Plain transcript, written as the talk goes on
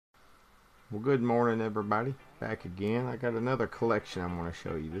Well, good morning, everybody. Back again. I got another collection I want to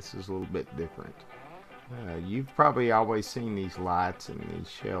show you. This is a little bit different. You've probably always seen these lights and these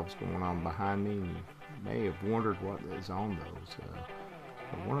shelves going on behind me, and you may have wondered what is on those.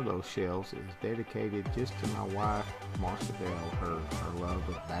 But one of those shelves is dedicated just to my wife, Marcia Bell, her love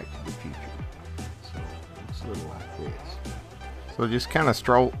of Back to the Future. So it's a little like this. So just kind of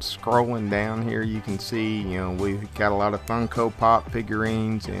scrolling down here, you can see, we've got a lot of Funko Pop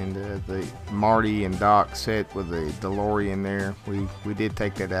figurines and the Marty and Doc set with the DeLorean there. We did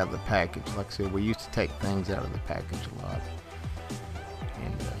take that out of the package. Like I said, we used to take things out of the package a lot.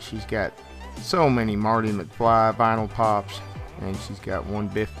 And she's got so many Marty McFly vinyl pops, and she's got one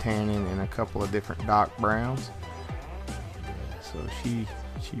Biff Tannen and a couple of different Doc Browns. So she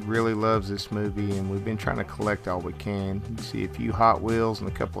really loves this movie, and we've been trying to collect all we can. You can see a few Hot Wheels and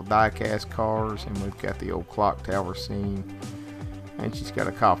a couple of die-cast cars, and we've got the old clock tower scene, and she's got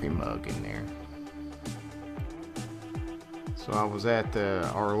a coffee mug in there. So I was at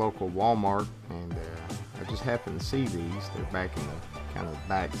our local Walmart, and I just happened to see these. They're back in the kind of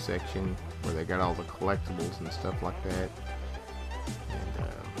back section where they got all the collectibles and stuff like that, and I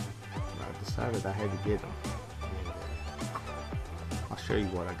decided I had to get them. I'll show you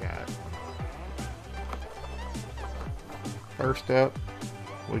what I got. First up,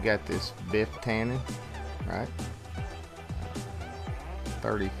 we got this Biff Tannen, right?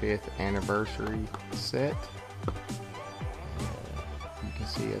 35th anniversary set. You can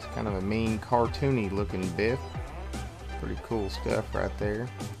see it's kind of a mean, cartoony looking Biff. Pretty cool stuff right there.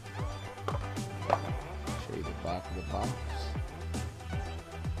 Show you the back of the box.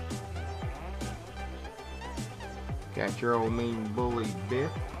 Got your old mean bully Biff.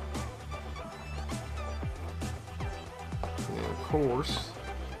 And of course,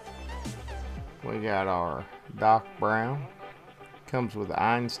 we got our Doc Brown. Comes with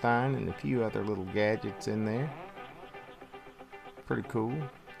Einstein and a few other little gadgets in there. Pretty cool.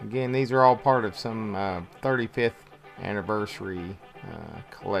 Again, these are all part of some 35th anniversary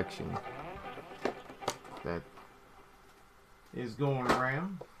collection that is going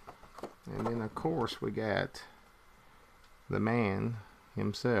around. And then of course we got the man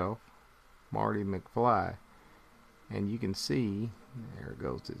himself, Marty McFly, and you can see, there it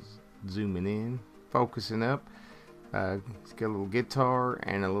goes, it's zooming in, focusing up. He's got a little guitar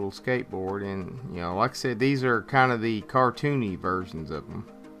and a little skateboard, and like I said, these are kind of the cartoony versions of them,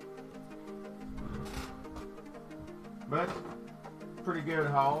 but pretty good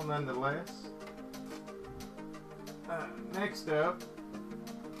haul nonetheless. Next up,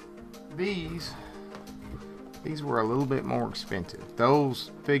 these were a little bit more expensive.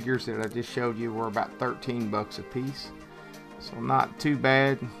 Those figures that I just showed you were about 13 bucks a piece. So not too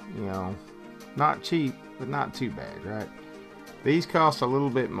bad, not cheap, but not too bad, right? These cost a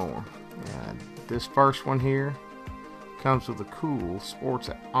little bit more. This first one here comes with a cool Sports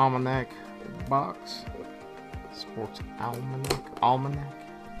Almanac box. Sports Almanac,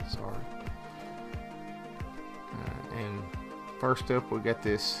 sorry. And first up we got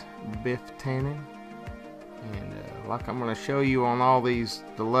this Biff Tannen. And like I'm going to show you on all these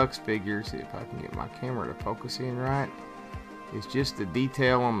deluxe figures, if I can get my camera to focus in right, it's just the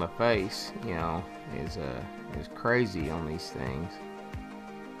detail on the face, is crazy on these things.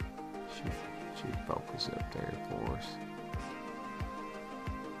 Should focus up there for us.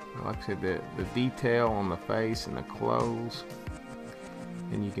 Like I said, the detail on the face and the clothes,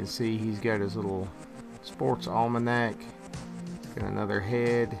 and you can see he's got his little Sports Almanac. Got another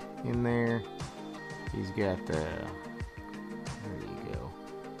head in there. He's got there you go.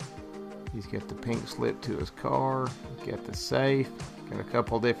 He's got the pink slip to his car. He's got the safe. Got a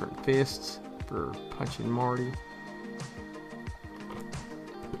couple different fists for punching Marty.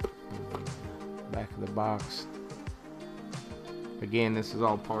 Back of the box. Again, this is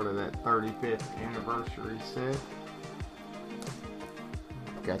all part of that 35th anniversary set.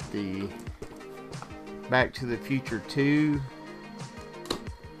 Got the Back to the Future 2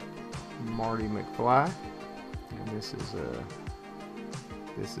 Marty McFly, and this is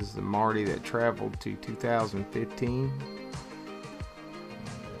the Marty that traveled to 2015.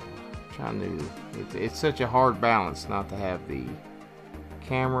 It's such a hard balance not to have the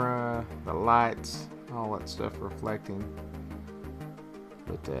camera, the lights, all that stuff reflecting.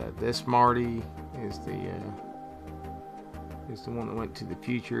 But this Marty is the one that went to the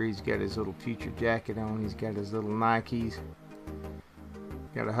future. He's got his little future jacket on. He's got his little Nikes.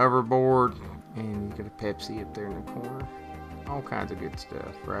 Got a hoverboard, and he's got a Pepsi up there in the corner. All kinds of good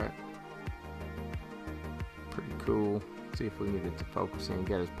stuff, right? Pretty cool. See if we can get it to focus in.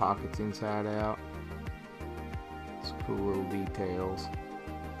 Got his pockets inside out. Some cool little details.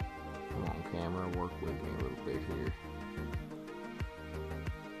 Come on, to work with me a little bit here.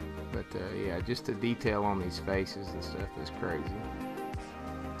 But yeah, just the detail on these faces and stuff is crazy.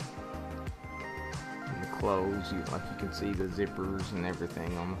 And the clothes, like you can see the zippers and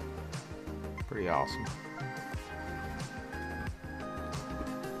everything on them. Pretty awesome.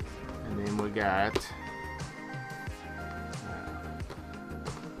 And then we got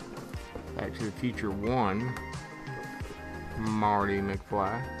Back to the Future 1 Marty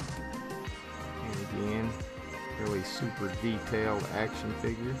McFly. And again, really super detailed action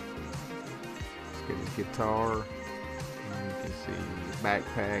figure. Let's get his guitar. And you can see his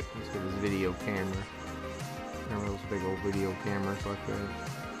backpack. He's got his video camera. Remember those big old video cameras like that?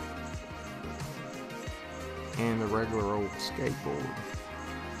 And the regular old skateboard.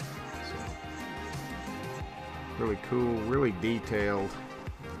 So, really cool, really detailed.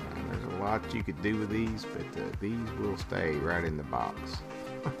 There's a lot you could do with these, but these will stay right in the box.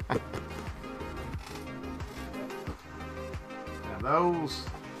 Now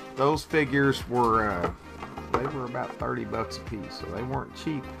those figures were they were about 30 bucks a piece, so they weren't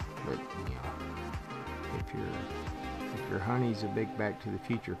cheap. But you know, if your honey's a big Back to the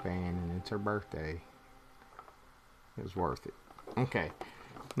Future fan and it's her birthday, it was worth it. Okay.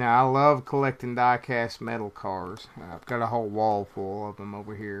 Now, I love collecting die-cast metal cars. I've got a whole wall full of them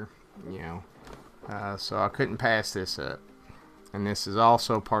over here, you know. So I couldn't pass this up. And this is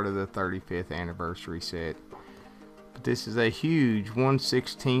also part of the 35th anniversary set. But this is a huge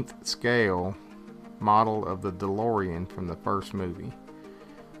 1/16th scale model of the DeLorean from the first movie.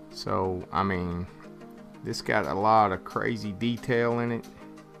 So, I mean, this got a lot of crazy detail in it.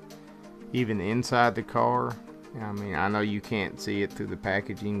 Even inside the car. I mean, I know you can't see it through the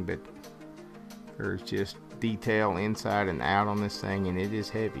packaging, but there's just detail inside and out on this thing, and it is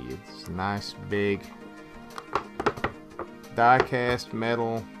heavy. It's a nice big die-cast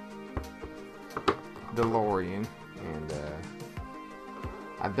metal DeLorean, and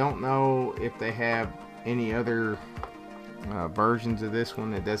I don't know if they have any other versions of this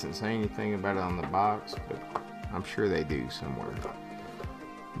one. It doesn't say anything about it on the box, but I'm sure they do somewhere.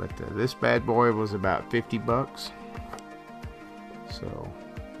 But this bad boy was about 50 bucks. So,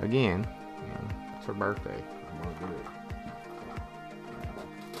 again, you know, it's her birthday. I'm going to do it.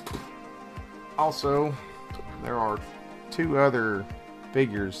 Also, there are two other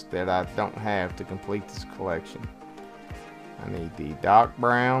figures that I don't have to complete this collection. I need the Doc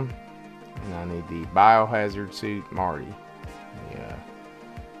Brown, and I need the Biohazard suit Marty. The, you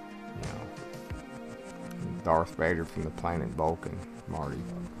know, Darth Vader from the planet Vulcan. Marty.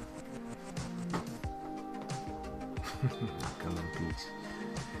 Come in peace.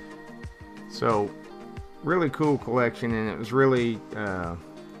 So, really cool collection, and it was really kind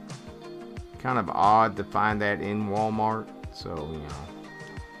of odd to find that in Walmart. So, you know,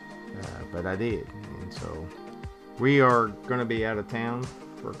 but I did, and so we are going to be out of town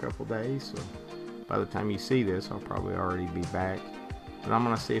for a couple days. So, by the time you see this, I'll probably already be back. But I'm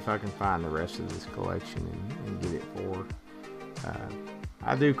going to see if I can find the rest of this collection and get it for.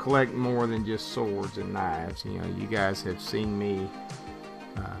 I do collect more than just swords and knives. You know, you guys have seen me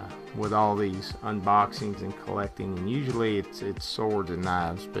with all these unboxings and collecting, and usually it's swords and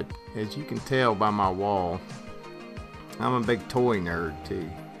knives. But as you can tell by my wall, I'm a big toy nerd too.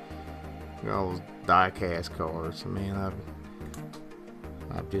 Got all those die-cast cars. I mean,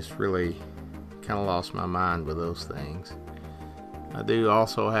 I've just really kind of lost my mind with those things. I do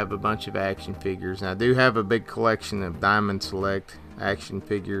also have a bunch of action figures, and I do have a big collection of Diamond Select action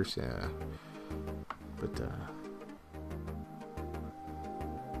figures,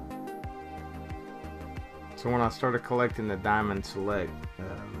 so when I started collecting the Diamond Select,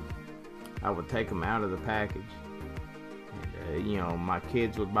 I would take them out of the package, and you know, my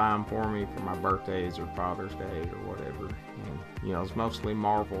kids would buy them for me for my birthdays or Father's Day or whatever, and you know, it's mostly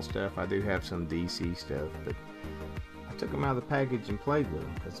Marvel stuff. I do have some DC stuff, but I took them out of the package and played with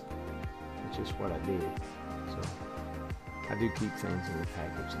them because it's just what I did. So I do keep things in the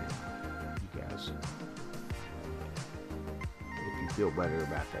package now. You guys, if you feel better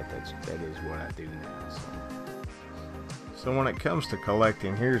about that, that is what I do now. So when it comes to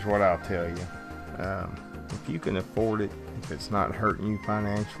collecting, here's what I'll tell you. If you can afford it, if it's not hurting you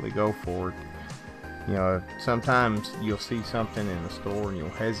financially, go for it. You know, sometimes you'll see something in a store and you'll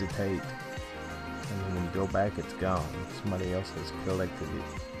hesitate, and then when you go back, it's gone. Somebody else has collected it,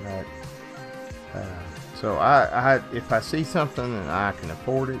 right? So if I see something and I can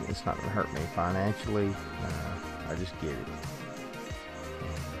afford it, it's not going to hurt me financially, I just get it.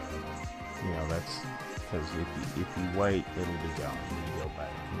 And, you know, that's because if you wait, it'll be gone. And you go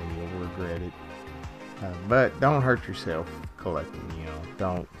back, and then you'll regret it. But don't hurt yourself collecting. You know,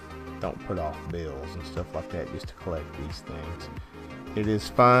 don't put off bills and stuff like that just to collect these things. It is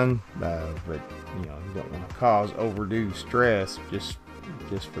fun, but you know, you don't want to cause overdue stress just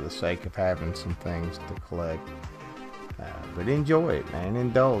for the sake of having some things to collect. But enjoy it, man.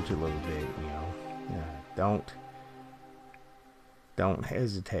 Indulge a little bit, you know. Don't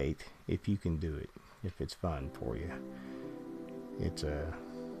hesitate if you can do it, if it's fun for you. It's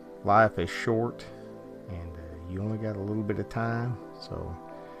life is short, and you only got a little bit of time, so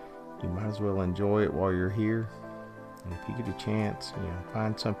you might as well enjoy it while you're here. And if you get a chance, you know,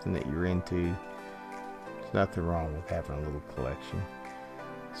 find something that you're into. There's nothing wrong with having a little collection.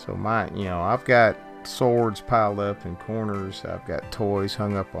 So you know, I've got swords piled up in corners. I've got toys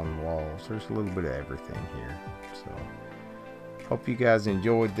hung up on the walls. There's a little bit of everything here. So hope you guys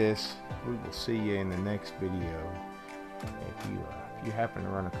enjoyed this. We will see you in the next video. If you happen to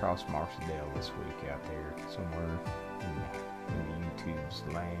run across Marshall this week out there somewhere in the YouTube's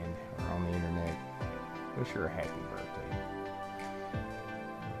land or on the internet, wish her a happy birthday.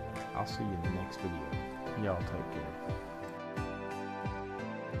 I'll see you in the next video. Y'all take care.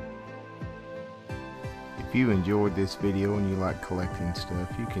 If you enjoyed this video and you like collecting stuff,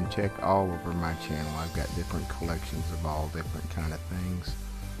 you can check all over my channel. I've got different collections of all different kind of things.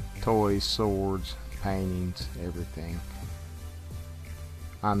 Toys, swords, paintings, everything.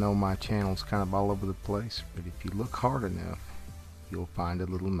 I know my channel's kind of all over the place, but if you look hard enough, you'll find a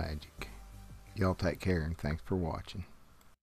little magic. Y'all take care and thanks for watching.